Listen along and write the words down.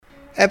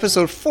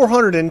episode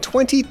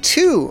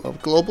 422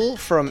 of Global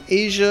from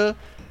Asia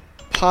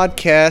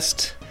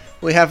podcast.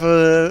 We have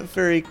a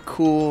very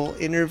cool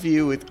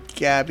interview with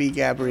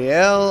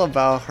Gabriel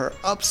about her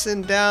ups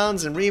and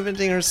downs and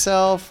reinventing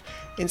herself.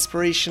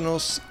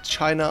 Inspirational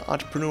China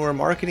entrepreneur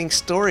marketing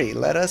story.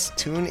 Let us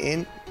tune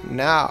in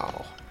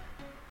now.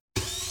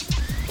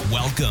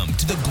 Welcome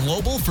to the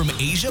Global from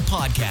Asia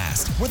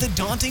podcast, where the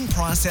daunting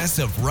process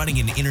of running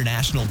an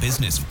international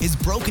business is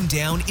broken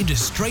down into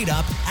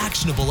straight-up,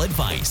 actionable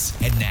advice.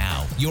 And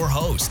now, your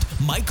host,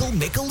 Michael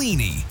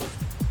Michelini.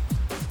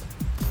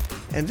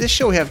 And this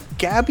show we have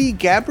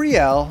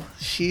Gabriel.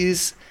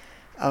 She's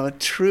a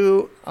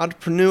true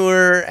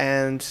entrepreneur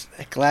and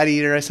a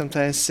gladiator, I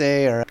sometimes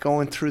say, or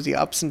going through the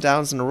ups and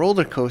downs in a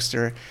roller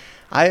coaster.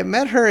 I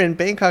met her in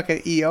Bangkok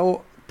at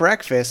EO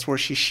Breakfast, where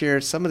she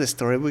shared some of this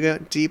story. We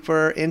got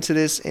deeper into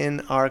this in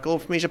our Global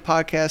from Asia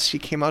podcast. She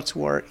came out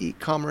to our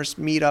e-commerce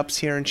meetups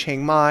here in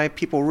Chiang Mai.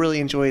 People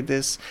really enjoyed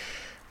this.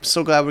 I'm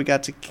so glad we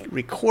got to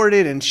record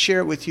it and share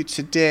it with you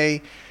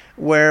today,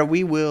 where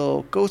we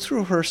will go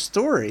through her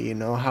story,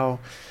 how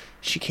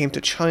she came to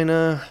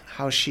China,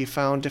 how she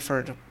found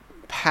different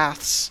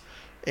paths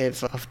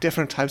of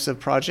different types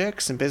of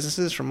projects and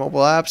businesses, from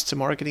mobile apps to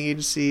marketing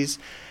agencies,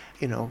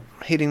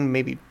 hitting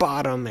maybe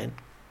bottom and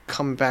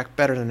coming back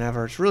better than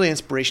ever. It's really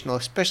inspirational,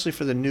 especially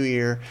for the new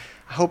year.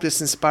 I hope this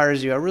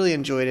inspires you. I really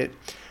enjoyed it.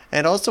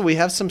 And also, we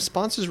have some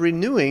sponsors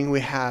renewing. We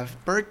have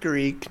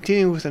Mercury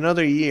continuing with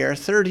another year,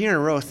 third year in a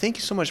row. Thank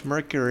you so much,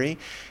 Mercury.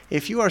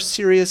 If you are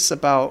serious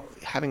about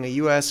having a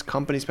U.S.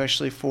 company,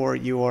 especially for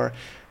your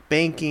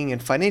banking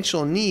and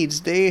financial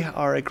needs, they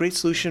are a great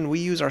solution. We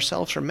use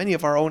ourselves for many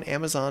of our own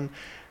Amazon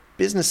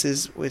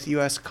businesses with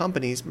U.S.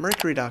 companies,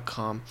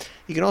 Mercury.com.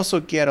 You can also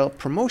get a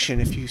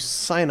promotion if you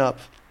sign up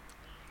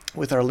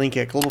with our link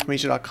at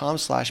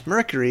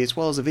globalfromasia.com/Mercury, as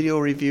well as a video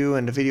review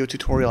and a video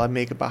tutorial I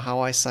make about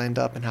how I signed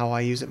up and how I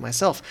use it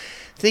myself.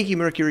 Thank you,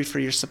 Mercury, for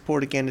your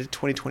support again in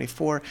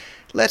 2024.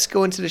 Let's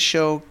go into the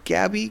show.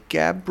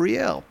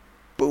 Gabriel.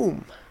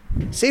 Boom.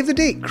 Save the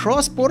date.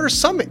 Cross-Border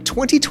Summit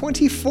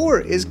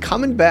 2024 is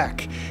coming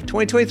back.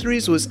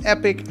 2023's was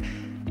epic.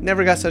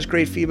 Never got such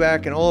great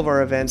feedback in all of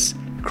our events.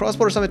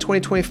 Cross-Border Summit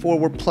 2024,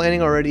 we're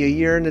planning already a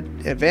year in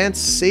advance.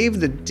 Save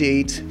the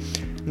date.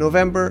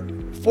 November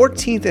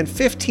 14th and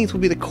 15th will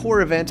be the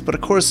core event, but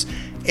of course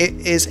it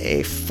is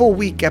a full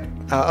week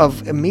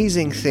of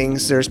amazing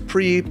things. There's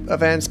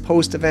pre-events,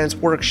 post-events,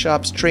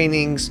 workshops,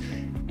 trainings,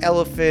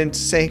 elephant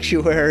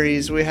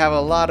sanctuaries. We have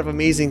a lot of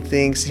amazing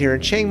things here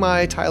in Chiang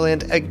Mai,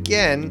 Thailand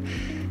again,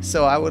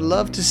 so I would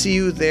love to see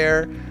you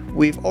there.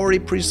 We've already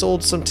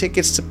pre-sold some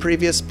tickets to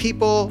previous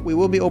people. We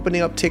will be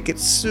opening up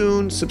tickets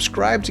soon.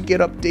 Subscribe to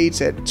get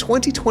updates at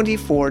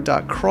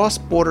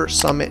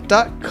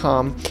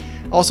 2024.crossbordersummit.com.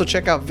 Also,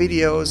 check out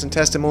videos and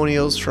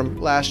testimonials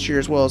from last year,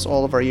 as well as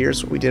all of our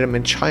years. We did them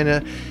in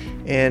China,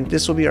 and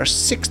this will be our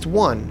 6th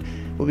one.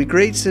 It will be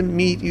great to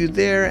meet you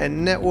there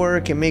and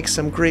network and make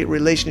some great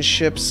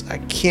relationships. I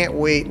can't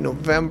wait.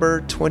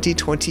 November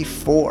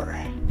 2024.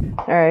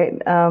 All right.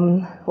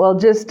 Well,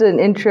 just an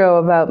intro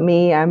about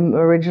me. I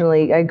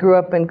grew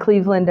up in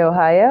Cleveland,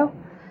 Ohio,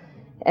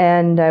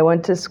 and I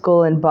went to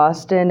school in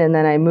Boston, and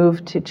then I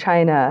moved to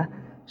China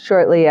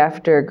shortly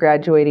after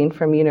graduating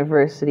from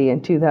university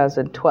in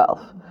 2012.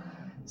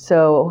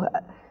 So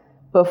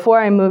before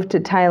I moved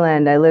to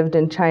Thailand, I lived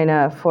in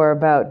China for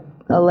about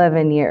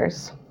 11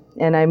 years.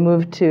 And I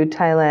moved to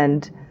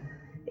Thailand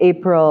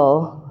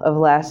April of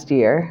last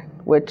year,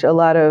 which a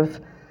lot of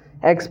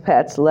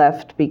expats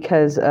left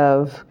because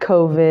of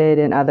COVID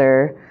and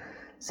other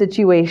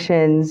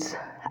situations.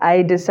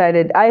 I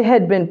decided I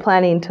had been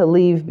planning to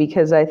leave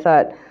because I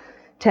thought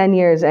 10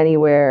 years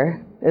anywhere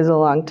is a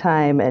long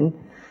time, and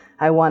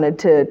I wanted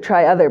to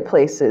try other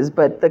places,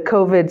 but the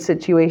COVID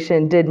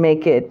situation did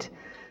make it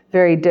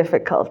very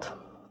difficult.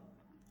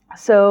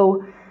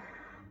 So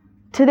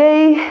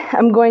today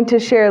I'm going to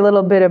share a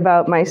little bit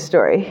about my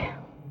story.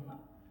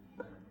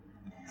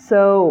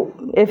 So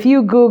if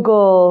you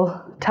Google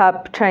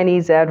top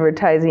Chinese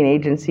advertising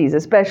agencies,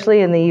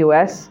 especially in the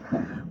US,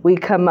 we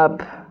come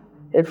up,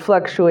 it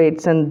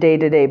fluctuates in day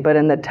to day, but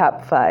in the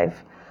top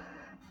 5.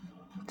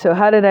 So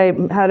how did I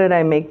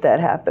make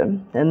that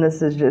happen? And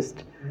this is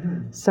just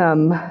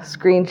some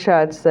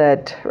screenshots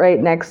that right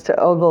next to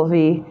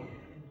Ogilvy.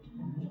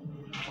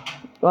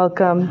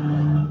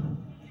 Welcome.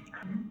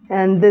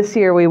 And this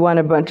year we won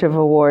a bunch of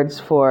awards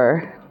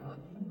for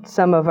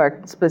some of our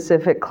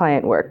specific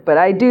client work. But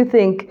I do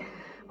think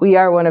we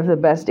are one of the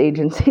best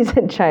agencies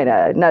in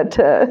China, not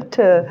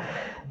to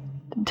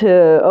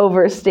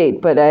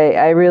overstate, but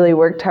I really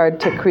worked hard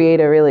to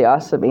create a really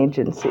awesome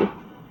agency.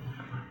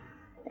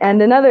 And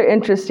another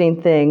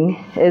interesting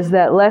thing is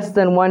that less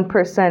than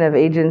 1% of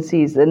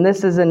agencies, and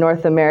this is a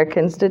North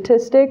American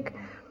statistic,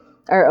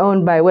 are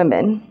owned by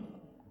women,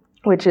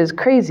 which is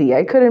crazy.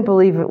 I couldn't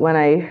believe it when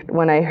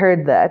I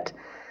heard that.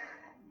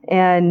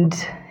 And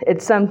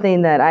it's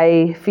something that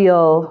I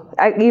feel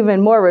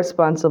even more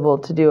responsible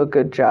to do a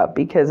good job,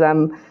 because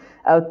I'm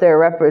out there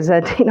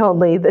representing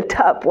only the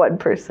top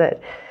 1%.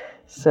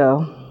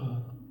 So,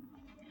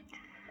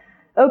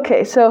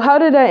 Okay, so how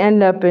did I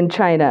end up in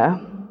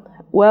China?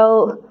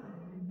 Well,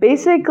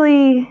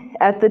 basically,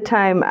 at the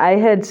time, I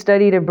had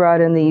studied abroad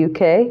in the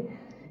UK,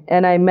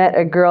 and I met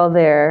a girl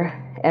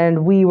there,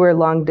 and we were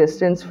long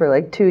distance for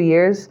like 2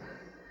 years.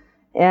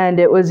 And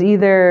it was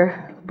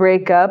either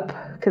break up,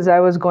 because I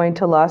was going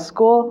to law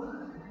school,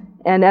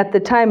 and at the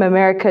time,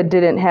 America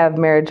didn't have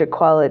marriage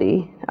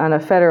equality on a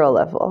federal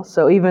level.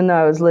 So even though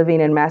I was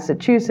living in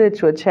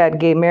Massachusetts, which had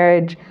gay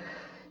marriage,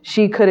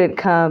 she couldn't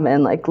come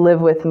and like live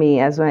with me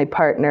as my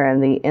partner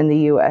in the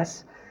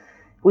US.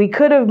 We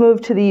could have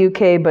moved to the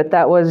UK, but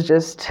that was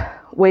just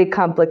way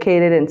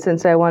complicated, and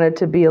since I wanted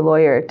to be a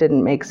lawyer, it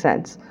didn't make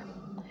sense.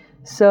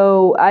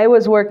 So I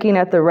was working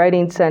at the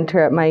writing center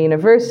at my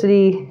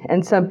university,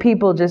 and some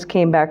people just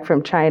came back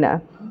from China.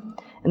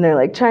 And they're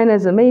like,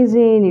 China's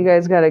amazing, you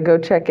guys gotta go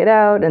check it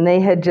out. And they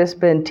had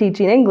just been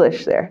teaching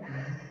English there.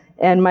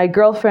 And my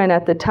girlfriend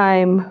at the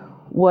time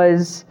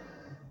was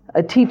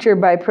a teacher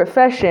by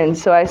profession,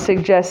 so I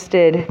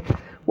suggested,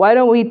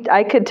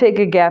 I could take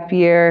a gap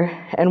year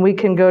and we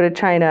can go to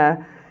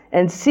China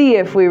and see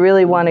if we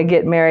really want to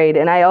get married.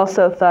 And I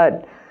also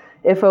thought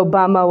if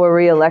Obama were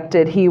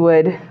reelected, he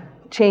would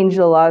change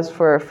the laws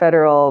for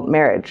federal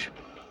marriage.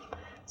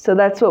 So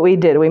that's what we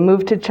did. We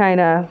moved to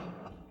China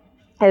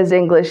as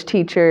English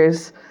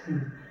teachers,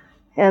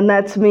 and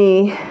that's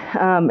me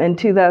in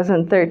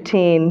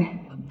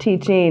 2013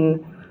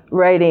 teaching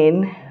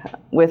writing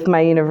with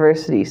my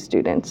university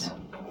students.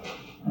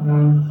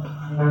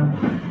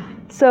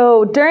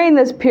 So during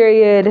this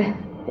period,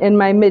 in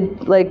my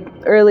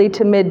early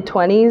to mid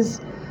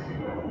 20s,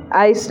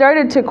 I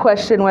started to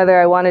question whether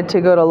I wanted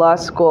to go to law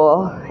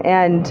school,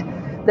 and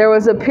there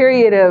was a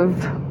period of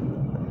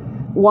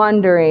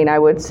wandering, I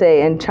would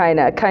say, in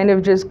China, kind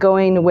of just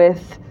going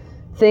with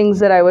things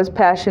that I was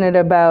passionate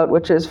about,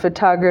 which is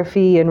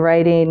photography and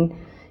writing.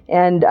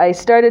 And I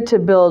started to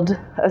build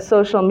a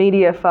social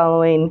media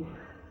following,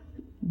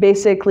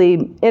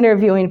 basically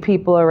interviewing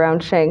people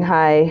around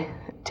Shanghai,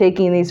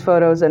 taking these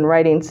photos and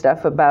writing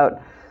stuff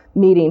about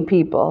meeting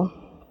people.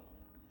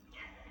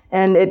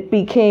 And it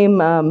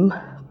became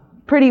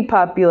pretty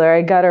popular.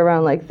 I got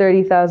around like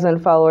 30,000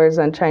 followers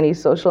on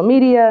Chinese social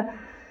media.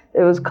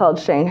 It was called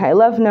Shanghai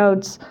Love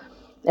Notes.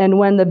 And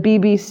when the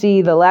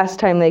BBC, the last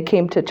time they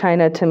came to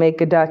China to make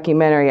a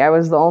documentary, I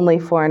was the only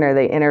foreigner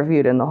they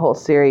interviewed in the whole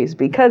series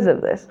because of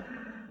this.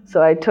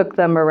 So I took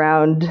them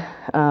around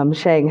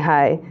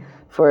Shanghai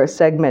for a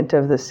segment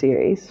of the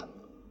series.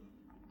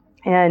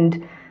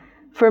 And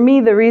for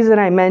me, the reason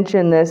I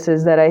mention this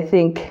is that I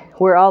think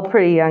we're all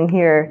pretty young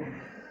here,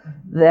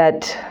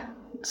 that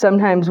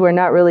sometimes we're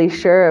not really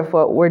sure if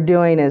what we're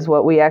doing is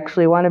what we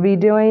actually want to be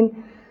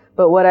doing.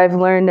 But what I've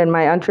learned in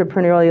my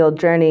entrepreneurial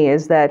journey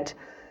is that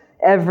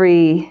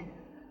every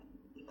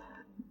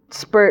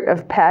spurt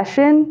of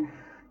passion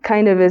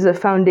kind of is a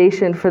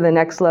foundation for the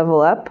next level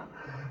up.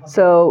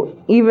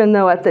 So even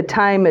though at the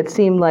time it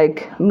seemed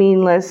like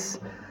meaningless,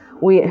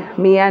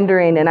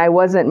 meandering, and I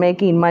wasn't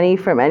making money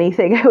from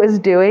anything I was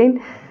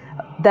doing,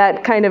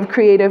 that kind of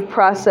creative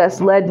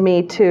process led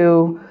me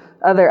to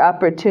other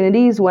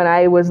opportunities when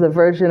I was the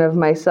version of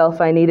myself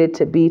I needed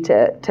to be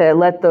to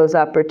let those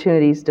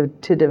opportunities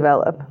to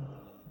develop.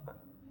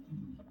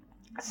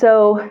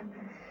 So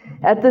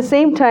at the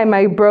same time,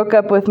 I broke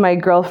up with my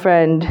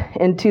girlfriend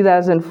in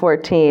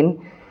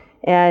 2014,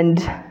 and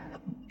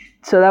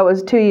so that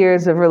was 2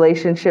 years of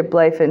relationship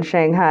life in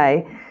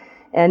Shanghai.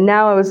 And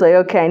now I was like,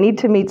 okay, I need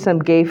to meet some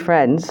gay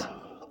friends.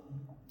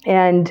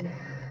 And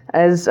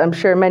as I'm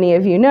sure many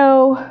of you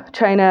know,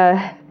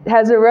 China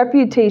has a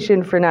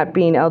reputation for not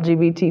being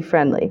LGBT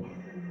friendly.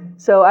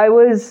 So I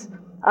was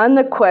on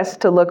the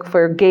quest to look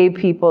for gay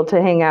people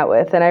to hang out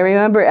with. And I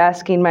remember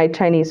asking my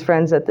Chinese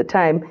friends at the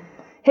time,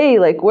 hey,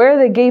 like, where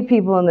are the gay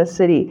people in the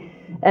city?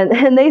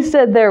 And they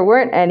said there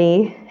weren't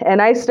any. And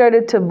I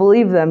started to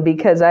believe them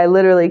because I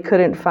literally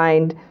couldn't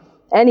find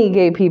any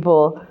gay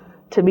people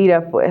to meet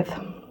up with.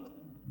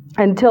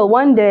 Until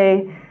one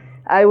day,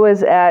 I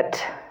was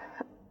at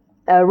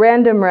a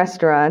random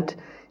restaurant,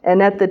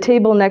 and at the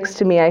table next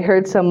to me, I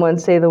heard someone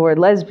say the word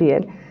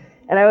lesbian.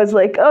 And I was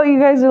like, oh, you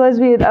guys are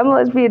lesbian? I'm a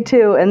lesbian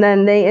too. And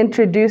then they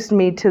introduced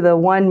me to the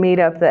one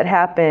meetup that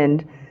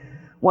happened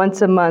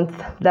once a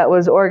month that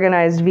was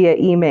organized via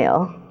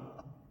email.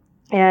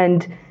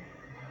 And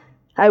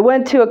I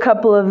went to a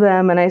couple of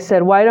them and I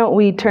said, why don't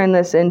we turn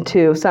this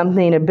into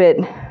something a bit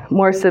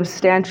more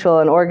substantial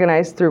and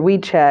organized through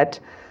WeChat?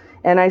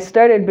 And I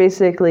started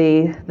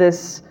basically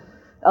this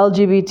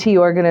LGBT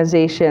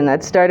organization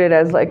that started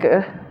as like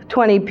a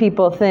 20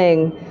 people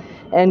thing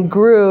and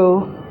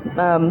grew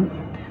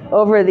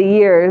over the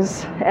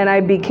years. And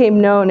I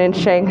became known in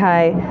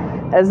Shanghai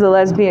as the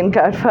lesbian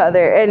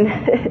godfather.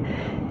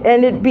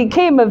 And it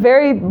became a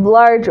very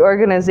large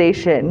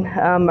organization,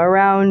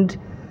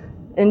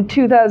 in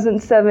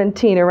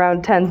 2017,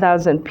 around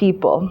 10,000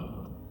 people.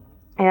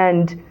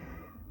 And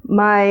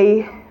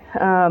my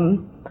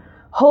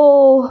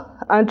whole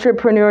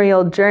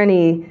entrepreneurial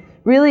journey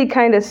really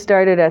kind of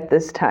started at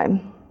this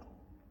time.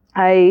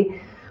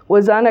 I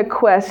was on a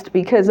quest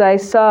because I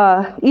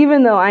saw,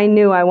 even though I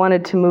knew I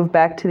wanted to move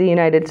back to the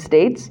United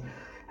States,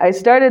 I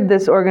started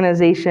this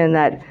organization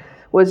that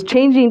was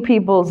changing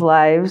people's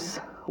lives,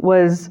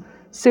 was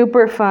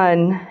super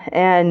fun,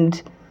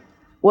 and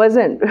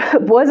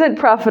wasn't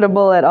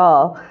profitable at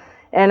all.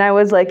 And I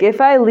was like,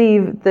 if I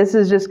leave, this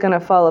is just going to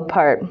fall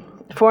apart.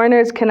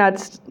 Foreigners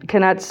cannot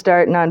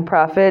start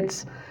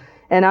nonprofits.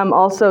 And I'm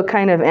also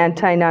kind of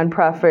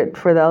anti-nonprofit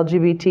for the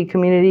LGBT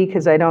community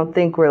because I don't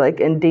think we're like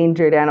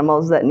endangered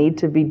animals that need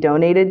to be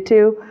donated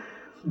to.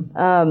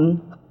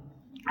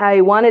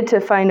 I wanted to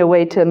find a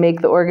way to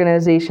make the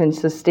organization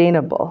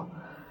sustainable.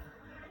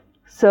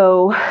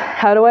 So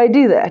how do I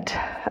do that?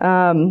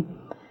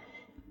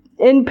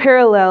 In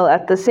parallel,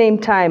 at the same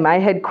time, I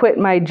had quit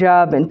my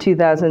job in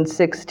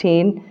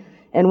 2016.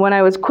 And when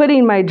I was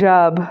quitting my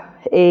job,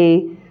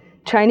 a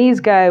Chinese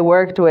guy I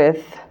worked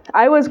with,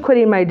 I was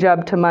quitting my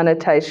job to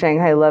monetize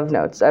Shanghai Love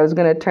Notes. I was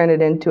going to turn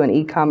it into an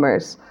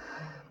e-commerce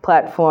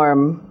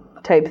platform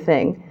type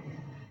thing.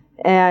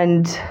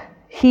 And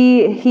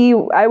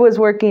I was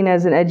working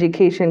as an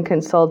education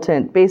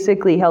consultant,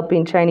 basically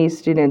helping Chinese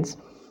students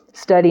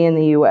study in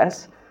the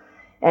US.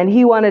 And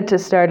he wanted to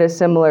start a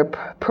similar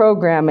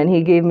program, and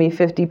he gave me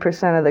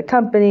 50% of the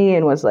company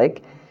and was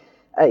like,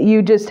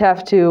 you just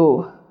have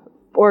to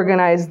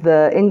organize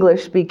the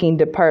English-speaking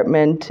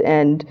department,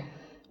 and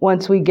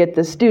once we get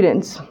the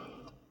students,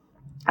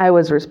 I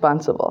was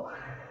responsible.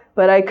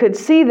 But I could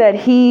see that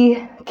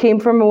he came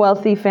from a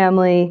wealthy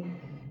family,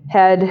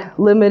 had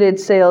limited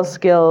sales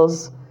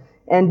skills,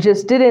 and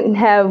just didn't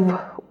have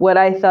what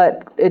I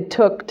thought it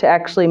took to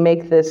actually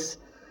make this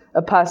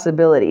a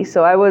possibility.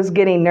 So I was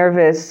getting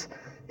nervous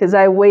because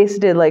I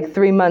wasted like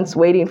 3 months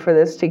waiting for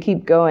this to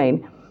keep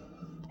going.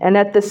 And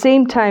at the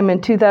same time in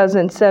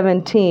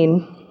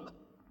 2017,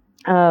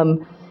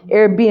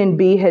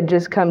 Airbnb had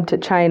just come to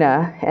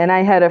China, and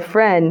I had a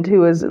friend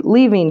who was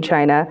leaving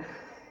China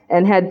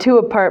and had 2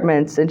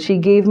 apartments, and she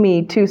gave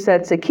me 2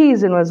 sets of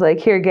keys and was like,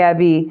 here,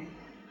 Gabby,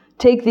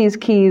 take these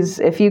keys.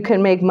 If you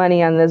can make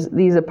money on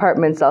these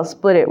apartments, I'll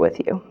split it with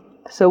you.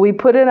 So we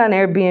put it on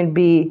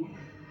Airbnb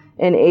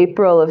in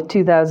April of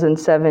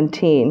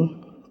 2017.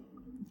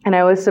 And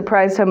I was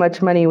surprised how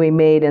much money we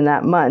made in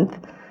that month.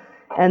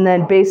 And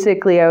then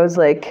basically I was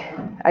like,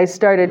 I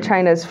started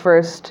China's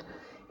first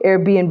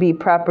Airbnb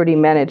property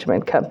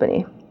management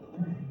company.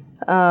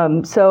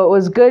 So it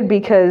was good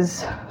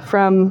because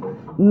from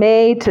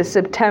May to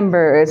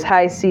September is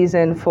high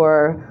season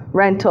for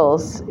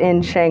rentals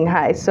in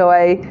Shanghai. So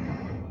I,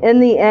 in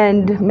the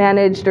end,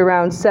 managed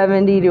around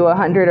 70 to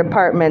 100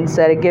 apartments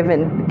at a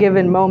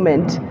given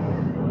moment,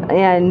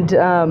 and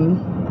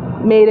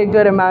made a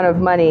good amount of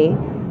money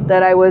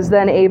that I was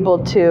then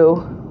able to,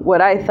 what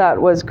I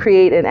thought was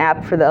create an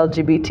app for the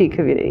LGBT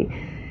community.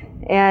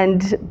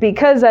 And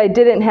because I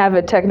didn't have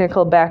a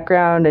technical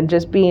background and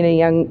just being a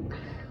young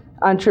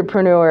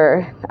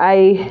entrepreneur,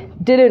 I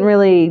didn't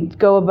really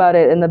go about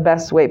it in the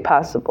best way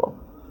possible.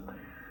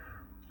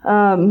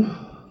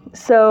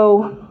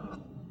 So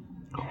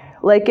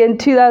like in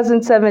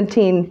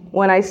 2017,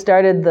 when I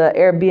started the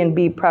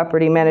Airbnb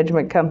property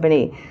management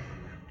company,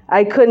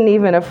 I couldn't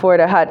even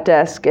afford a hot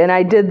desk, and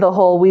I did the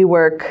whole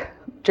WeWork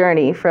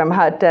journey from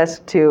hot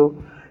desk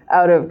to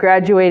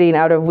graduating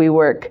out of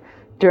WeWork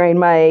during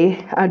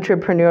my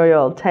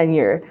entrepreneurial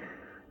tenure.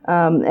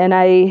 And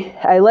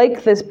I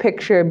like this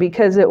picture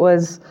because it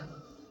was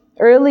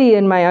early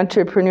in my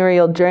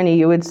entrepreneurial journey.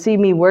 You would see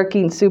me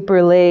working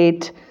super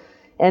late,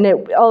 and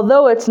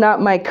although it's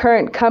not my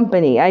current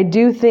company, I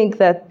do think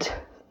that,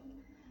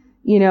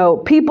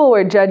 people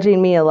were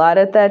judging me a lot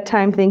at that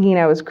time, thinking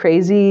I was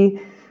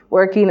crazy,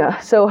 working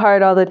so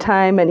hard all the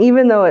time. And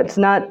even though it's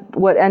not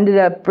what ended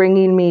up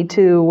bringing me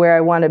to where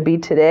I want to be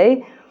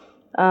today,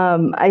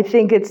 I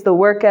think it's the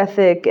work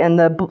ethic and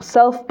the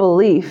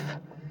self-belief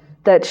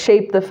that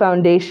shaped the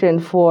foundation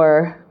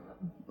for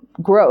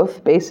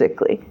growth,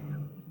 basically.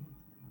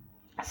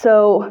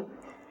 So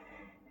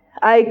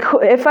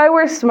if I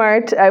were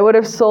smart, I would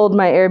have sold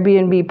my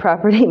Airbnb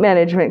property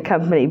management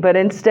company. But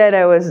instead,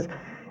 I was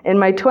in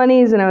my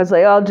 20s, and I was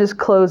like, I'll just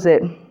close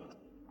it.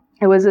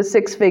 It was a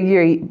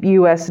 6-figure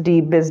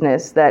USD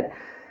business that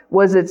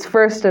was its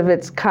first of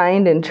its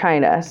kind in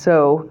China.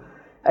 So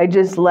I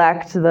just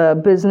lacked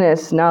the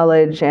business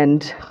knowledge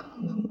and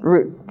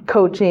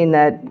coaching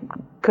that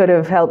could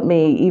have helped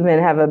me even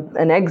have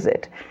an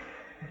exit.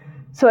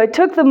 So I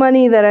took the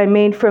money that I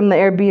made from the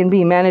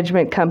Airbnb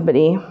management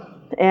company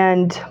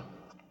and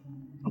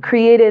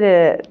created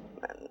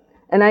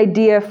an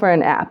idea for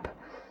an app.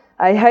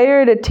 I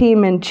hired a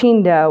team in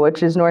Qingdao,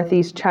 which is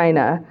northeast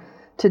China,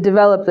 to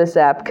develop this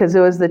app because it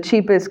was the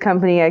cheapest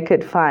company I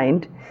could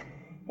find.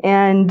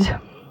 And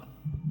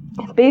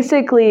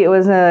basically, it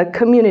was a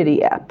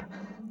community app.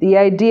 The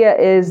idea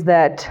is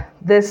that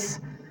this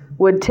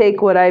would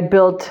take what I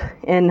built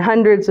in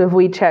hundreds of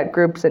WeChat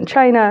groups in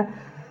China,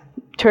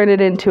 turn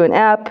it into an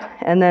app,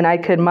 and then I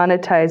could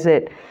monetize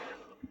it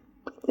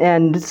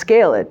and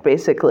scale it,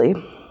 basically.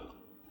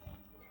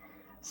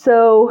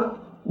 So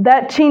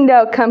that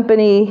Qingdao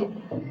company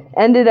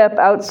ended up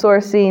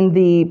outsourcing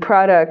the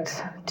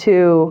product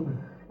to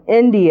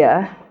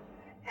India.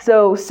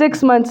 So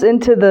 6 months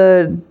into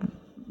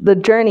the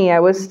journey, I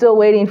was still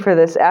waiting for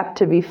this app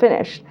to be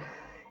finished.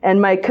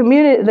 And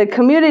the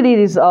community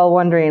is all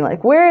wondering,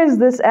 like, where is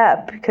this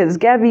app? Because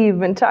Gabby, you've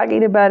been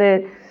talking about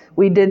it.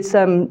 We did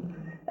some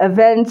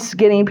events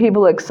getting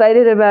people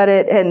excited about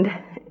it. And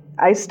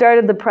I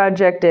started the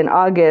project in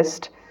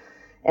August,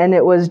 and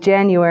it was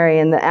January,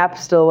 and the app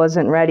still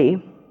wasn't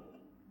ready.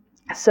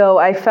 So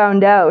I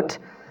found out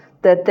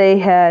that they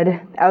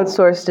had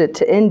outsourced it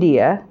to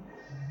India,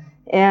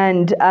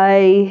 and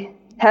I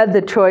had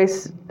the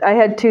choice. I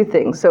had two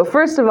things. So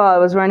first of all, I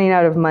was running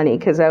out of money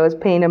because I was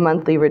paying a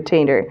monthly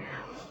retainer.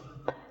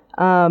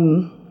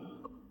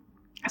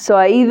 So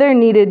I either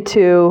needed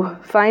to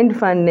find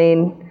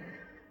funding,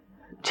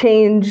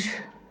 change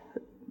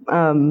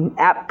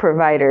app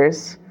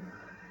providers,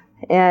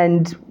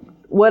 and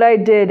what I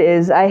did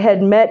is I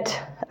had met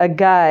a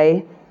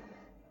guy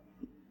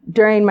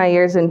during my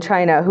years in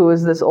China who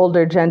was this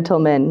older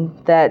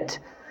gentleman that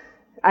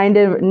I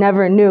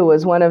never knew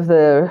was one of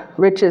the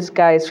richest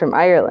guys from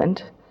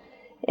Ireland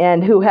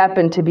and who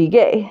happened to be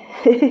gay.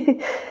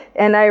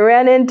 And I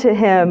ran into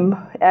him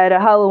at a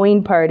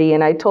Halloween party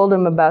and I told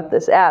him about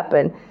this app,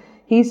 and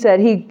he said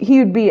he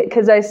would be,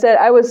 because I said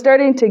I was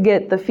starting to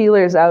get the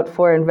feelers out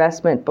for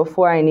investment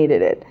before I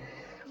needed it.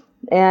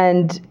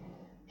 And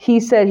he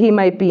said he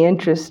might be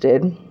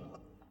interested.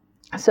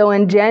 So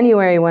in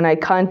January, when I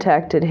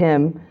contacted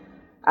him,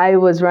 I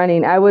was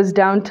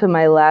down to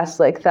my last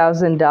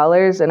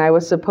 $1,000, and I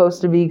was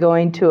supposed to be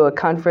going to a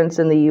conference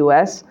in the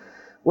US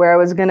where I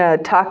was going to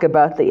talk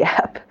about the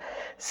app.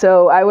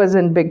 So I was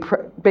in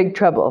big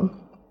trouble.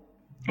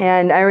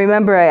 And I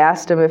remember I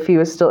asked him if he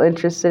was still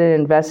interested in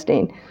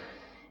investing.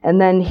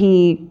 And then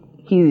he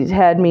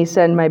had me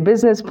send my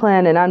business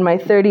plan, and on my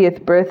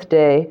 30th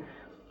birthday,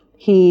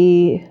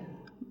 he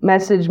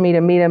messaged me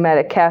to meet him at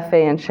a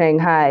cafe in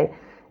Shanghai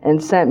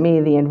and sent me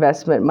the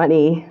investment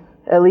money,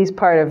 at least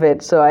part of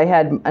it, so I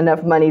had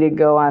enough money to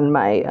go on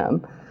my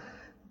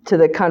to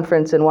the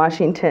conference in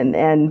Washington.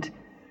 And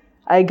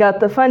I got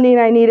the funding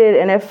I needed,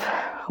 and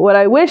what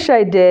I wish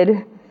I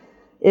did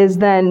is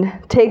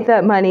then take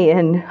that money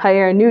and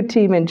hire a new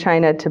team in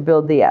China to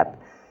build the app.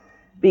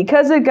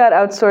 Because it got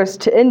outsourced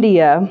to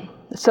India,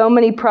 so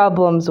many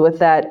problems with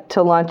that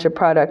to launch a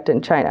product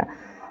in China.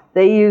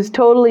 They use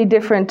totally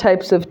different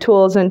types of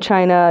tools in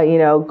China,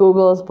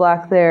 Google's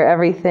blocked there,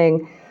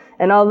 everything.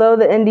 And although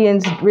the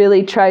Indians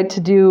really tried to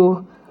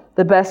do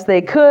the best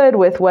they could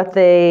with what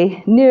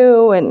they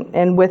knew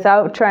and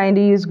without trying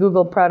to use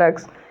Google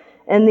products,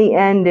 in the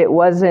end it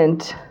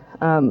wasn't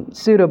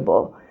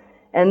suitable.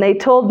 And they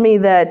told me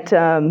that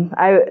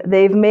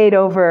they've made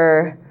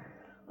over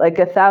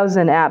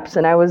 1,000 apps,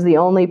 and I was the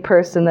only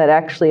person that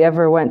actually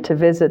ever went to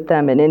visit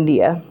them in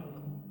India.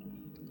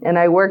 And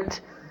I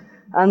worked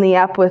on the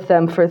app with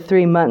them for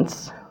 3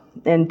 months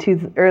in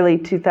early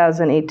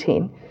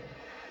 2018.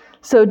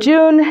 So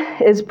June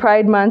is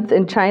Pride Month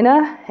in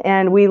China,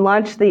 and we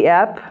launched the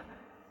app.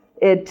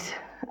 It's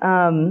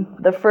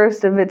the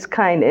first of its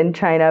kind in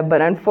China,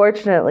 but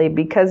unfortunately,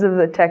 because of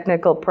the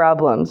technical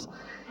problems,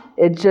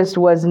 it just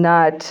was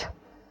not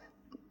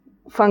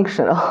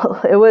functional.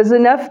 It was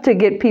enough to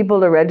get people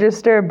to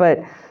register, but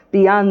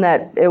beyond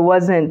that, it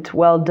wasn't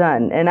well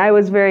done. And I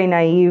was very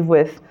naive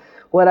with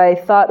what I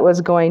thought was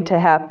going to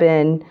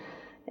happen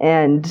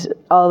and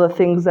all the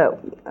things that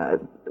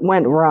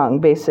went wrong,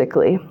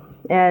 basically.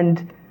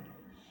 And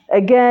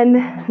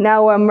again,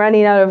 now I'm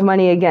running out of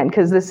money again,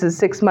 because this is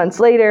 6 months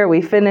later.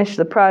 We finished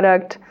the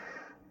product,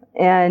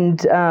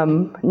 and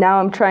now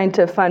I'm trying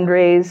to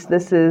fundraise.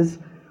 This is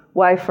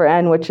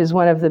Y4N, which is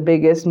one of the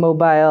biggest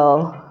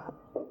mobile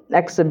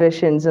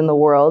exhibitions in the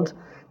world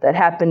that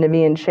happened to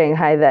be in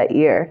Shanghai that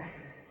year.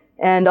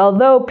 And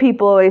although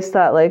people always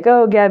thought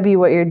oh, Gabby,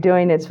 what you're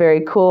doing, it's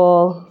very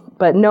cool,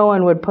 but no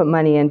one would put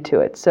money into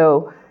it.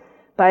 So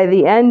by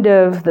the end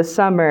of the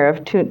summer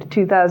of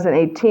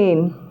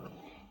 2018,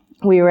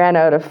 we ran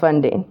out of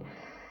funding.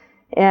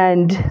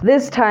 And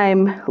this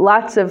time,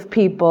 lots of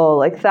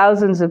people,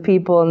 thousands of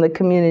people in the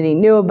community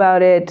knew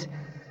about it.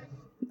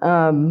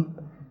 I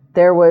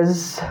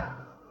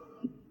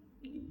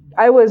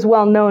was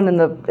well known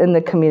in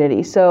the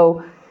community.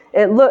 So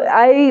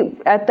I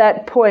at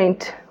that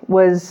point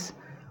was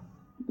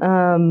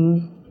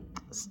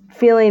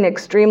feeling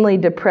extremely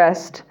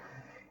depressed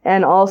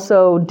and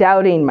also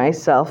doubting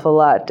myself a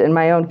lot and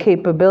my own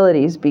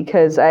capabilities,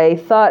 because I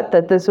thought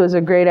that this was a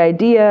great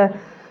idea,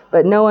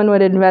 but no one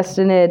would invest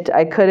in it.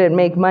 I couldn't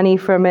make money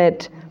from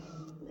it.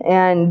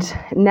 And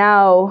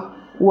now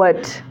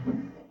what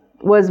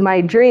was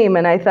my dream,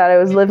 and I thought I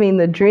was living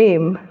the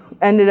dream,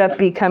 ended up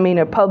becoming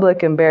a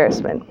public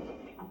embarrassment.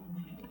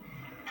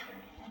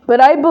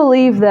 But I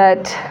believe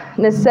that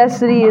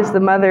necessity is the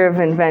mother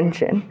of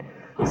invention.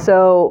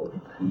 So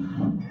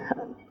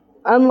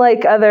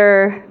unlike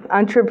other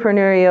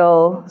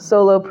entrepreneurial,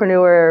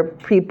 solopreneur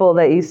people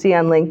that you see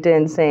on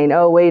LinkedIn saying,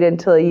 oh, wait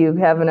until you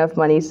have enough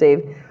money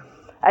saved,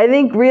 I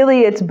think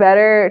really it's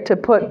better to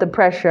put the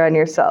pressure on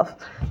yourself,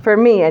 for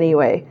me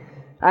anyway.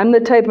 I'm the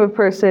type of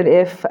person,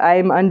 if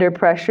I'm under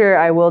pressure,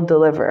 I will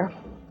deliver.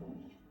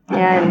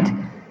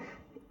 And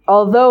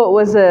although it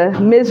was a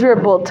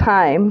miserable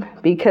time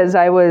because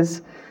I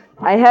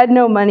had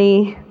no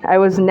money, I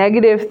was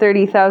negative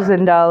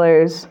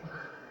 $30,000,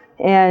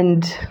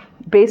 and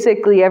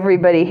basically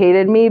everybody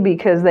hated me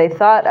because they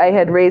thought I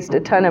had raised a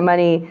ton of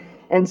money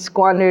and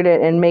squandered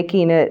it in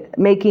making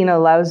a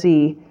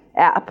lousy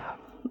app.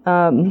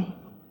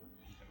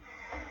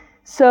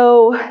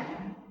 So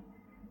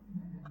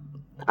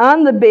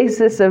on the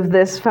basis of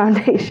this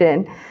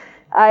foundation,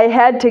 I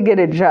had to get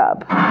a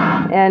job.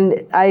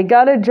 And I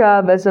got a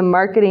job as a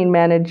marketing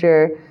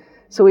manager.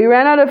 So we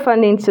ran out of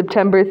funding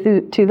September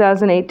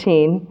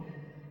 2018.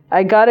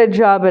 I got a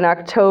job in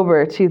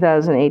October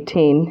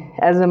 2018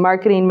 as a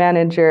marketing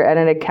manager at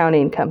an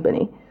accounting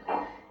company.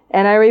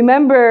 And I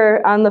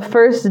remember on the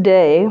first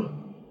day,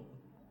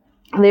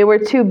 they were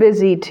too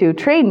busy to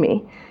train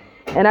me.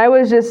 And I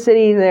was just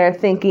sitting there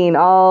thinking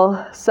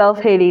all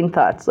self-hating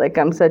thoughts, like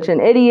I'm such an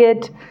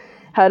idiot.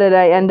 How did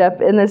I end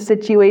up in this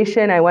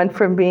situation? I went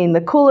from being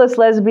the coolest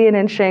lesbian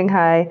in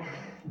Shanghai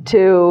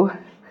to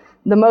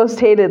the most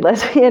hated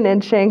lesbian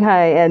in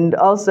Shanghai, and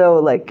also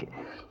like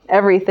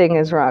everything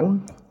is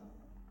wrong.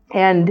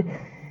 And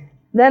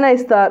then I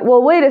thought,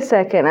 well, wait a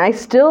second, I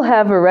still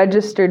have a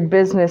registered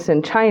business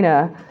in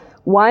China.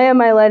 Why am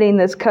I letting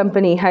this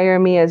company hire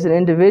me as an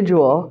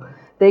individual?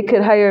 They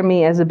could hire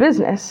me as a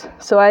business.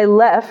 So I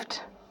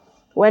left,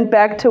 went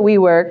back to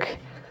WeWork,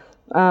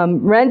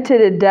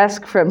 rented a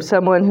desk from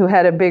someone who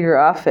had a bigger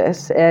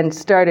office, and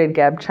started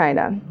Gab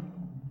China.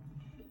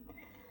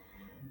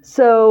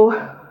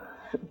 So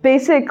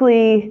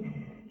basically,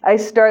 I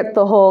start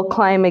the whole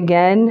climb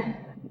again,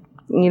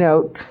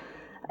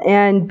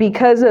 and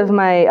because of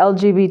my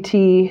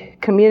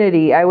LGBT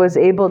community, I was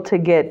able to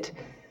get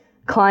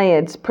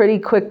clients pretty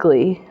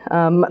quickly.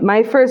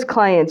 My first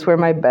clients were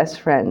my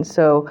best friends.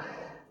 So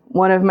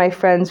one of my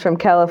friends from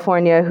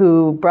California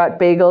who brought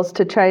bagels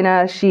to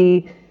China,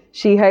 she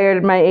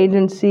hired my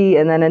agency,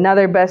 and then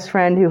another best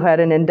friend who had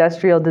an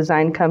industrial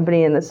design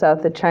company in the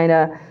south of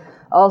China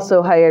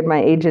also hired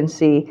my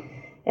agency.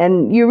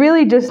 And you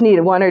really just need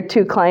one or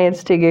two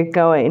clients to get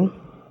going.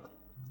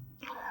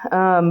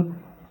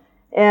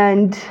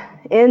 And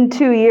in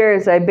 2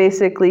 years, I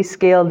basically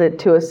scaled it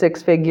to a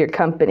 6-figure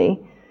company.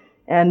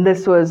 And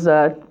this was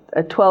a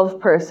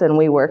 12-person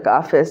WeWork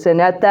office.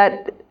 And at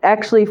that,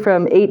 actually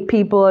from 8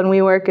 people in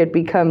WeWork, it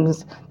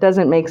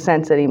doesn't make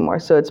sense anymore.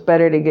 So it's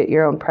better to get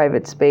your own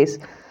private space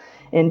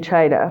in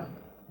China.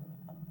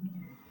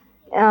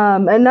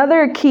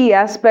 Another key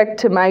aspect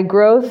to my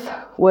growth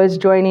was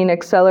joining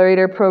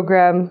Accelerator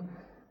program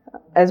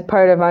as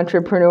part of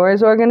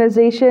Entrepreneurs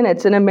Organization.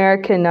 It's an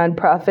American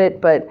nonprofit,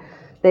 but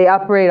they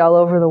operate all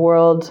over the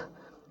world.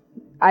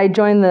 I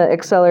joined the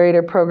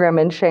Accelerator program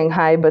in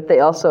Shanghai, but they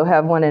also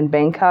have one in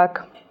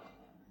Bangkok.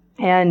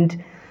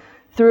 And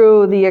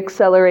through the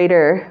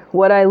Accelerator,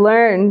 what I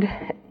learned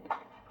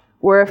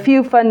were a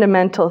few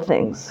fundamental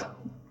things.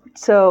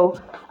 So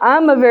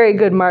I'm a very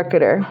good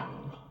marketer,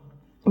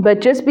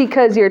 but just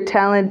because you're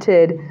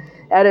talented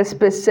at a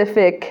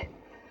specific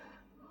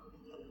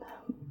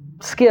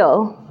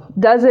skill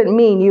doesn't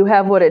mean you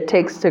have what it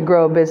takes to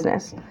grow a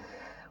business.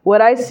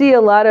 What I see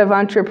a lot of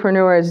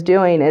entrepreneurs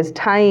doing is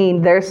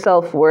tying their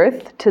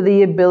self-worth to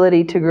the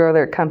ability to grow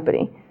their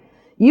company.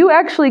 You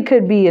actually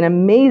could be an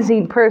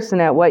amazing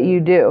person at what you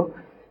do,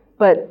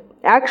 but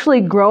actually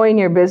growing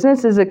your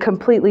business is a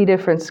completely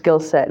different skill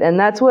set. And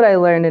that's what I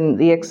learned in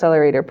the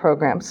Accelerator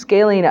program,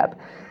 scaling up.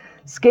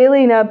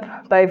 Scaling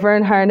Up by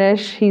Vern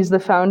Harnish. He's the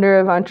founder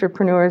of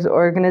Entrepreneurs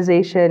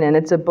Organization, and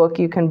it's a book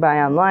you can buy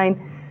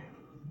online.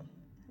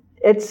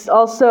 It's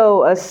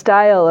also a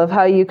style of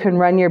how you can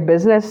run your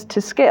business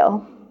to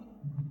scale.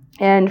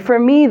 And for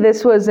me,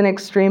 this was an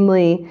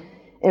extremely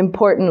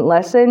important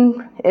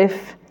lesson.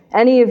 If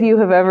any of you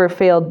have ever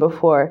failed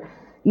before,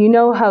 you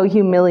know how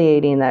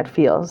humiliating that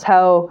feels,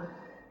 how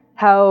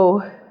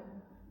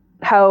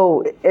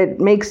it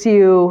makes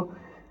you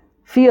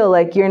feel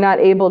like you're not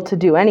able to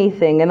do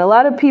anything. And a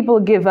lot of people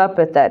give up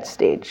at that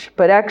stage,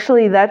 but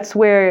actually that's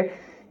where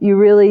you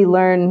really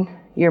learn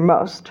your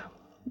most.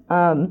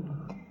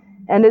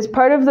 And as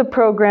part of the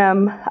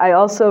program, I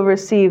also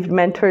received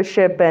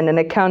mentorship and an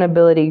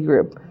accountability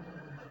group.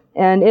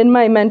 And in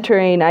my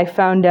mentoring, I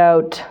found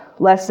out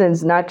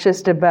lessons not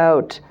just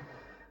about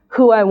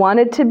who I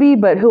wanted to be,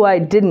 but who I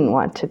didn't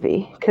want to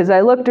be. Because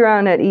I looked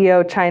around at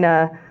EO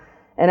China,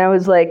 and I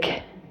was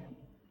like,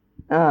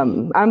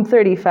 I'm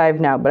 35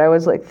 now, but I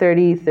was like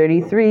 30,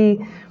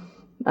 33.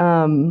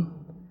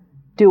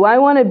 Do I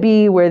want to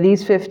be where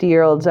these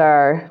 50-year-olds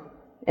are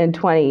in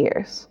 20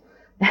 years?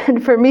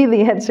 And for me,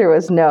 the answer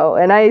was no.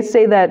 And I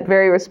say that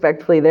very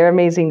respectfully. They're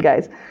amazing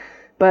guys.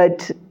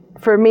 But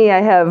for me,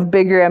 I have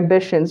bigger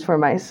ambitions for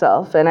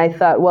myself. And I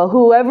thought, well,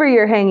 whoever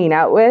you're hanging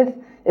out with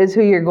is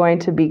who you're going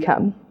to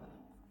become.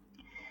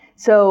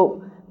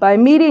 So by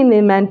meeting the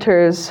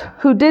mentors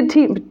who did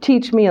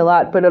teach me a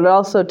lot, but it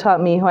also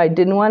taught me who I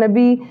didn't want to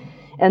be.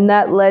 And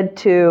that led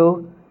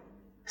to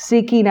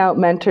seeking out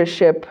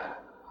mentorship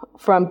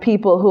from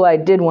people who I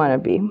did want to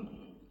be.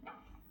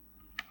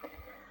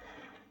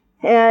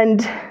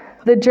 And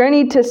the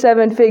journey to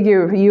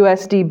seven-figure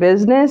USD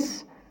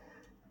business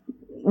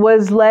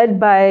was led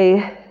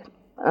by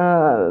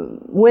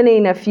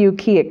winning a few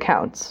key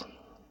accounts.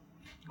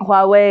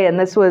 Huawei, and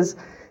this was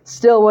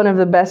still one of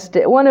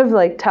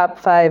like top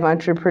 5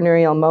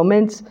 entrepreneurial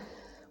moments,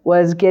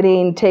 was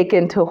getting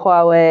taken to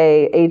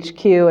Huawei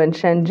HQ in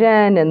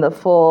Shenzhen and the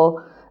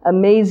full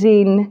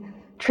amazing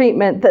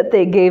treatment that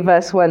they gave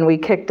us when we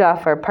kicked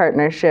off our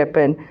partnership.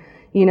 And,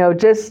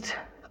 just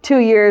 2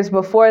 years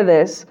before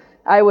this,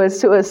 I was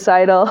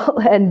suicidal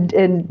and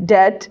in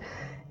debt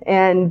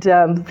and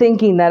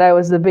thinking that I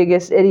was the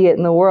biggest idiot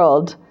in the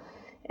world.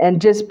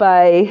 And just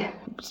by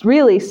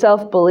really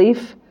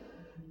self-belief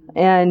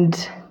and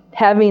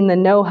having the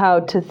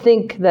know-how to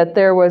think that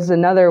there was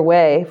another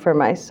way for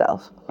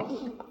myself.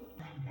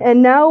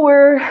 And now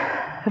we're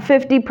a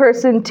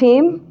 50-person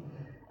team.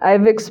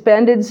 I've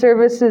expanded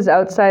services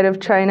outside of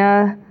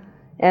China,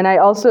 and I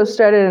also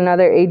started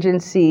another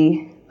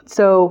agency.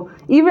 So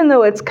even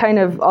though it's kind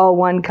of all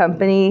one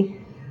company,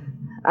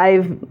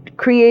 I've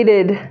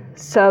created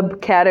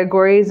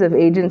subcategories of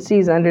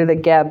agencies under the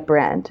Gab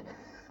brand.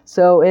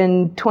 So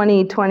in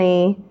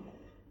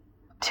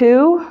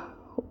 2022,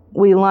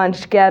 we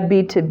launched Gab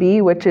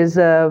B2B, which is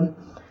a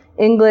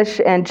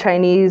English and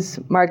Chinese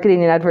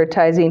marketing and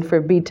advertising for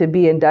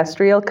B2B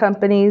industrial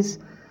companies,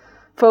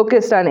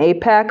 focused on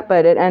APAC,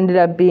 but it ended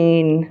up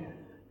being,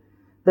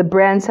 the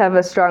brands have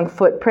a strong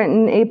footprint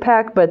in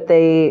APAC, but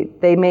they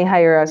may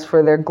hire us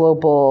for their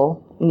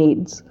global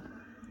needs.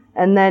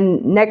 And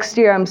then next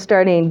year I'm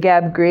starting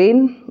Gab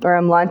Green, or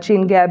I'm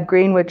launching Gab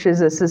Green, which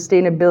is a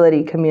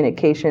sustainability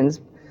communications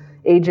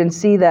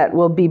agency that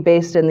will be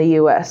based in the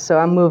US. So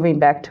I'm moving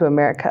back to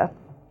America.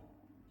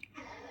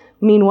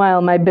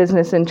 Meanwhile, my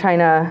business in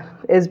China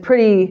is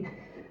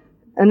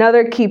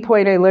another key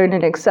point I learned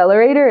in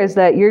Accelerator is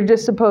that you're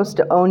just supposed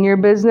to own your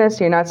business.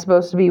 You're not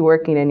supposed to be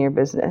working in your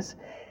business.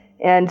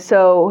 And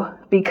so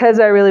because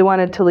I really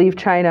wanted to leave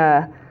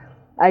China,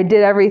 I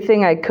did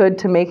everything I could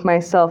to make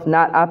myself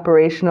not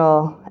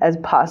operational as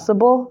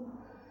possible.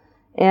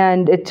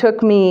 And it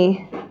took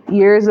me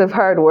years of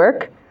hard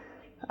work.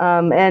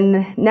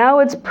 And now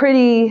it's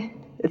pretty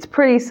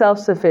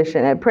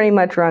self-sufficient. It pretty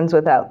much runs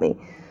without me.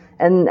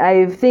 And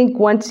I think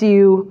once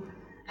you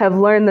have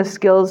learned the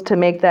skills to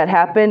make that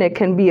happen, it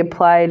can be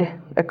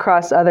applied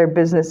across other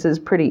businesses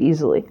pretty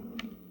easily.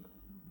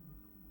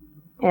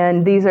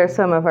 And these are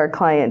some of our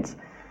clients.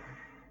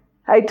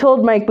 I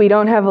told Mike we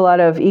don't have a lot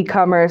of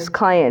e-commerce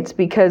clients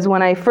because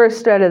when I first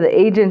started the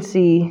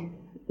agency,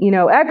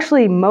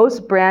 actually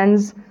most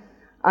brands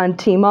on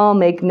Tmall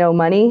make no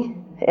money.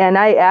 And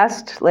I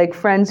asked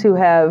friends who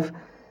have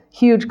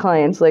huge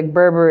clients like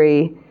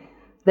Burberry,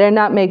 they're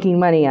not making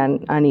money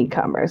on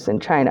e-commerce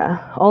in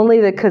China. Only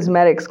the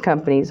cosmetics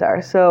companies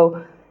are.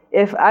 So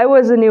if I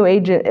was a new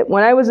agent,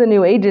 when I was a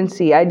new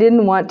agency, I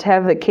didn't want to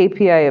have the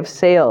KPI of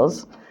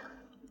sales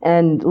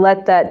and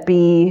let that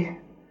be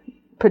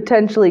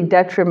potentially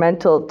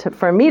detrimental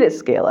for me to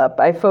scale up.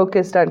 I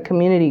focused on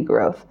community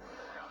growth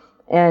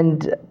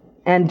and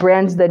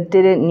brands that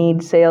didn't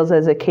need sales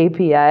as a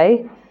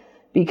KPI,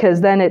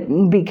 because then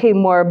it became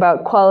more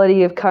about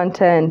quality of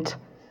content,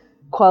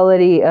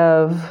 quality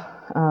of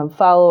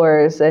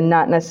followers, and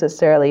not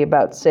necessarily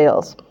about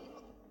sales,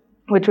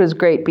 which was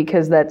great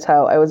because that's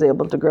how I was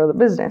able to grow the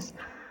business.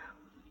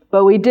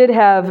 But we did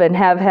have and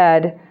have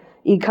had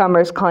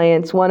e-commerce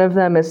clients. One of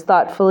them is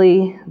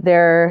Thoughtfully.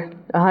 They're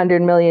a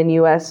 $100 million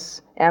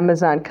US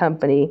Amazon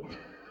company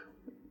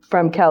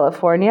from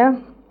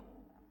California.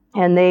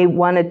 And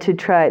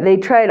they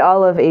tried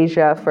all of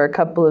Asia for a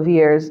couple of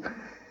years,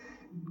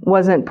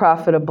 wasn't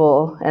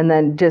profitable, and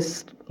then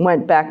just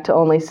went back to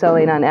only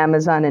selling on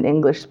Amazon in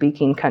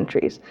English-speaking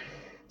countries.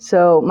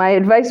 So my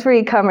advice for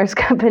e-commerce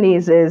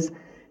companies is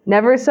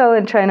never sell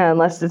in China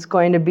unless it's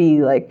going to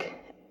be like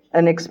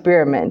an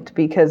experiment,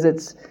 because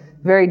it's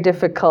very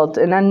difficult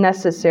and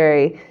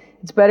unnecessary.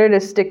 It's better to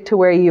stick to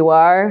where you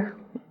are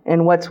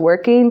and what's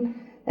working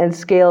and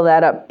scale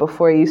that up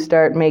before you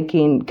start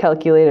making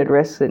calculated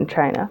risks in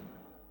China.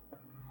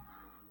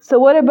 So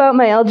what about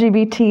my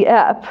LGBT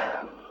app?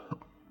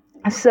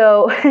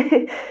 So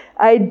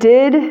I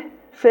did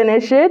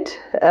finish it.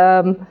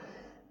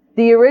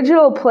 The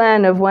original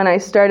plan of when I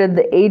started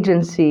the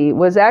agency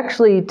was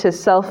actually to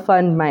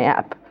self-fund my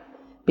app,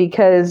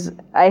 because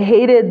I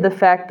hated the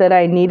fact that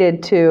I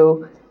needed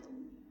to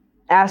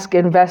ask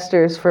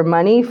investors for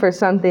money for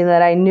something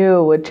that I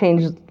knew would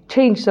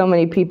change so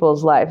many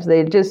people's lives.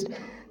 They just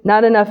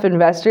not enough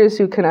investors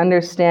who can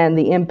understand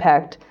the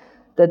impact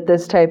that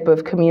this type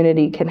of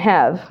community can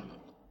have.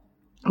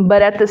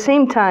 But at the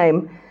same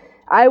time,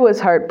 I was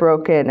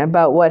heartbroken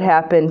about what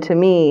happened to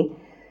me,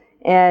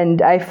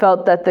 and I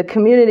felt that the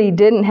community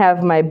didn't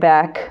have my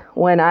back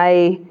when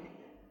I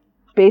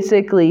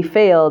basically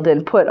failed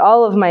and put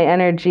all of my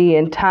energy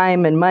and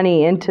time and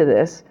money into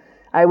this.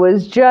 I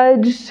was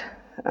judged,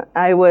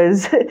 I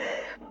was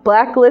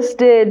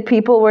blacklisted,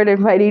 people weren't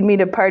inviting me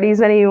to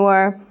parties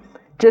anymore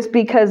just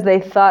because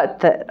they thought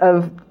that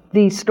of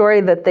the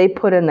story that they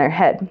put in their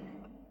head.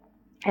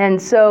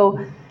 And so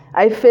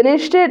I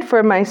finished it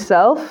for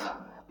myself,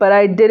 but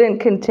I didn't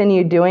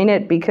continue doing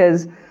it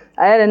because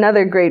I had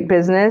another great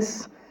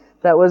business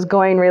that was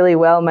going really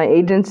well, my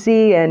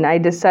agency, and I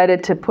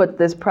decided to put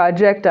this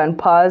project on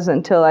pause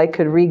until I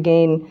could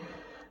regain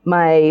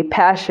my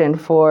passion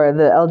for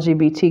the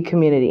LGBT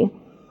community.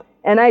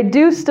 And I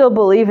do still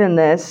believe in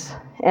this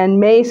and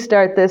may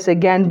start this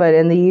again, but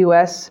in the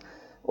US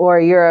or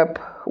Europe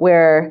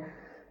where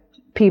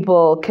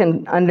people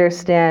can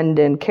understand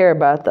and care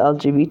about the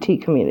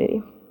LGBT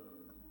community.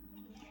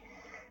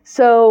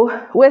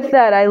 So with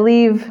that, I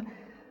leave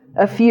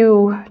a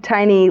few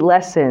tiny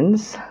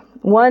lessons.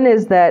 One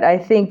is that I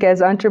think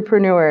as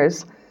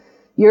entrepreneurs,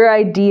 your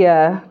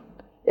idea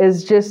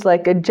is just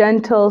like a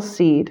gentle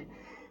seed.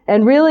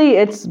 And really,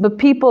 it's the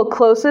people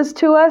closest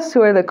to us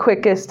who are the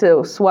quickest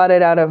to swat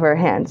it out of our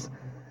hands.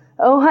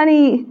 Oh,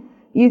 honey,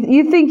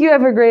 you think you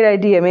have a great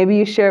idea. Maybe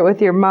you share it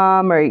with your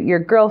mom or your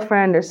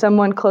girlfriend or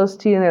someone close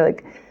to you, and they're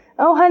like,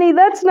 oh, honey,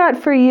 that's not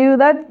for you.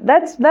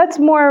 That's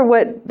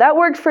more that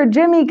worked for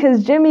Jimmy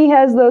because Jimmy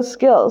has those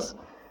skills.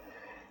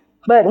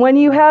 But when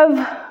you have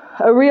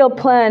a real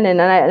plan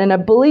and a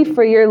belief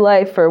for your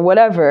life or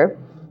whatever,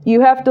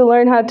 you have to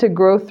learn how to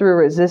grow through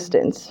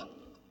resistance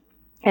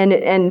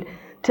and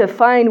to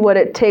find what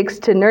it takes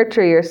to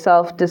nurture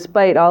yourself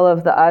despite all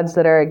of the odds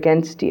that are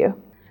against you.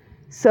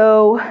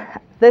 So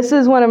this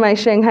is one of my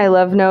Shanghai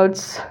Love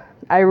Notes.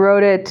 I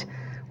wrote it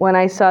when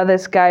I saw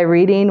this guy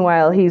reading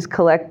while he's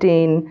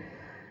collecting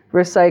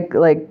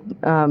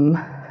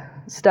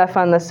stuff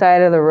on the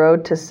side of the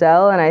road to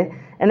sell.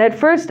 And at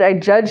first I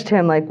judged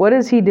him, like, what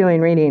is he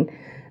doing reading?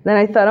 Then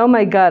I thought, oh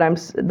my God,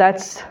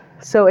 that's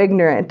so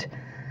ignorant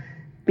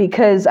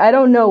because I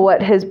don't know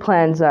what his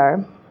plans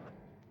are.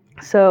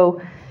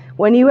 So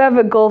when you have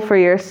a goal for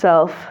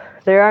yourself,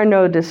 there are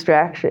no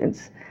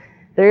distractions.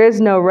 There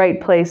is no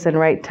right place and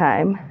right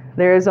time.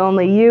 There is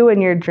only you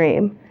and your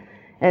dream.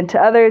 And to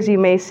others, you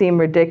may seem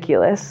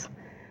ridiculous,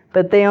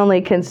 but they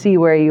only can see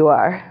where you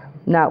are,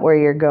 not where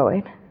you're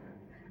going.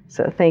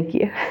 So thank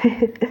you.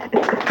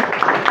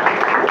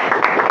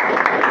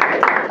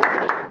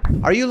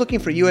 Are you looking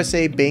for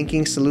USA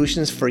banking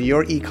solutions for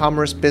your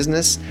e-commerce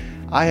business?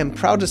 I am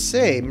proud to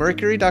say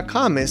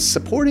Mercury.com is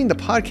supporting the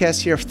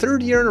podcast here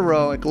 3rd year in a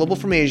row at Global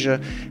from Asia,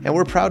 and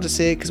we're proud to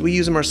say it because we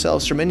use them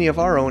ourselves for many of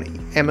our own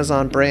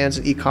Amazon brands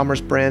and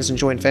e-commerce brands and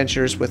joint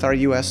ventures with our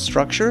US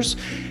structures,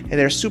 and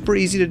they're super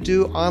easy to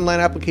do, online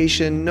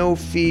application, no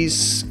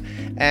fees,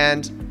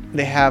 and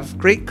they have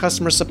great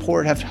customer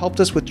support, have helped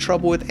us with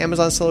trouble with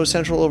Amazon Seller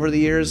Central over the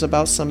years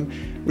about some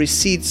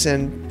receipts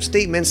and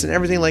statements and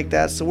everything like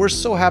that. So we're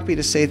so happy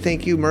to say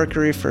thank you,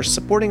 Mercury, for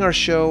supporting our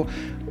show,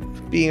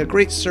 being a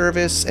great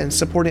service, and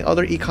supporting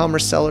other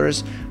e-commerce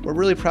sellers. We're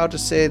really proud to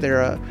say they're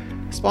a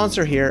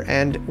sponsor here,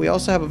 and we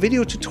also have a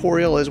video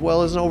tutorial as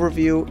well as an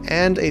overview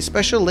and a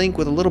special link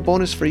with a little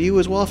bonus for you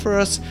as well for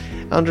us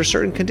under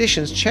certain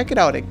conditions. Check it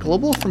out at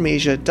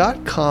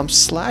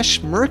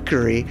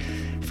globalfromasia.com/Mercury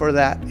for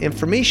that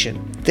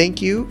information.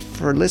 Thank you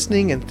for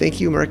listening, and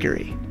thank you,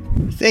 Mercury.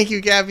 Thank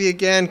you, Gabby,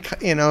 again.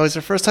 It's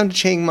her first time to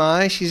Chiang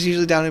Mai. She's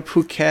usually down in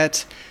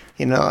Phuket,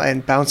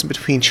 and bouncing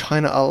between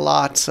China a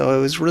lot. So it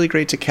was really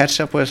great to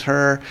catch up with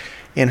her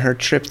in her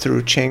trip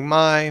through Chiang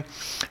Mai.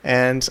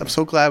 And I'm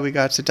so glad we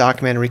got to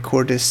document and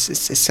record this.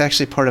 It's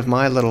actually part of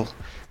I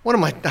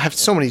have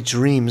so many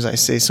dreams,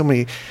 so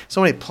many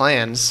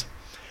plans.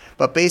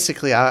 But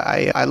basically,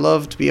 I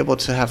love to be able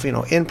to have,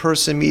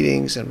 in-person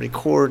meetings and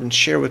record and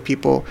share with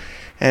people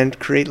and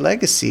create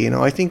legacy.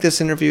 I think this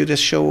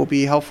show will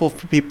be helpful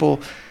for people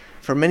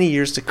for many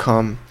years to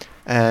come.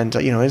 And,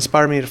 it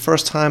inspired me the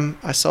first time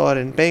I saw it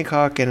in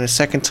Bangkok, and the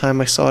second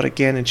time I saw it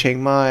again in Chiang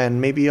Mai,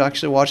 and maybe you'll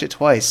actually watch it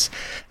twice.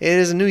 It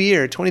is a new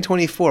year,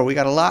 2024. We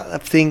got a lot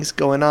of things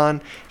going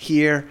on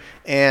here,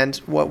 and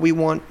what we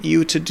want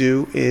you to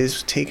do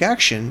is take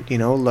action,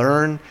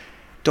 learn.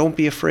 Don't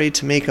be afraid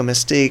to make a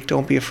mistake.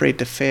 Don't be afraid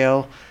to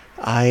fail.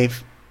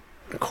 I've,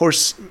 of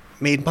course,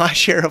 made my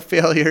share of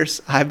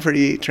failures. I'm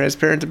pretty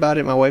transparent about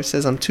it. My wife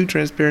says I'm too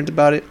transparent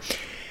about it.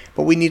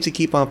 But we need to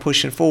keep on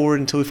pushing forward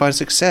until we find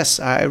success.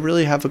 I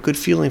really have a good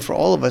feeling for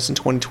all of us in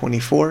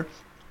 2024,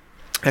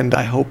 and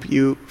I hope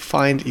you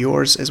find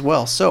yours as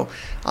well. So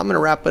I'm going to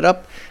wrap it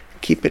up,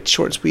 keep it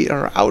short and sweet on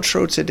our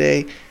outro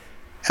today.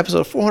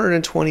 Episode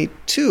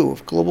 422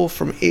 of Global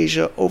from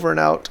Asia, over and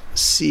out.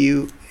 See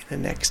you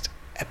in the next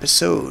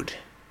episode.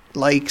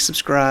 Like,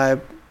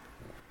 subscribe,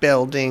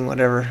 bell, ding,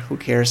 whatever. Who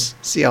cares?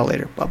 See y'all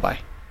later.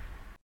 Bye-bye.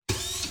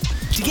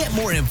 To get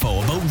more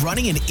info about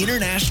running an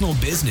international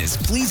business,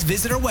 please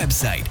visit our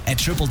website at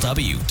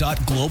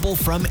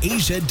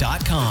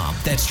www.globalfromasia.com.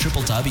 That's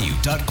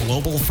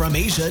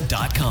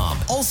www.globalfromasia.com.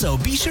 Also,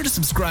 be sure to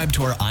subscribe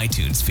to our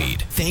iTunes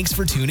feed. Thanks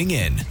for tuning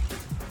in.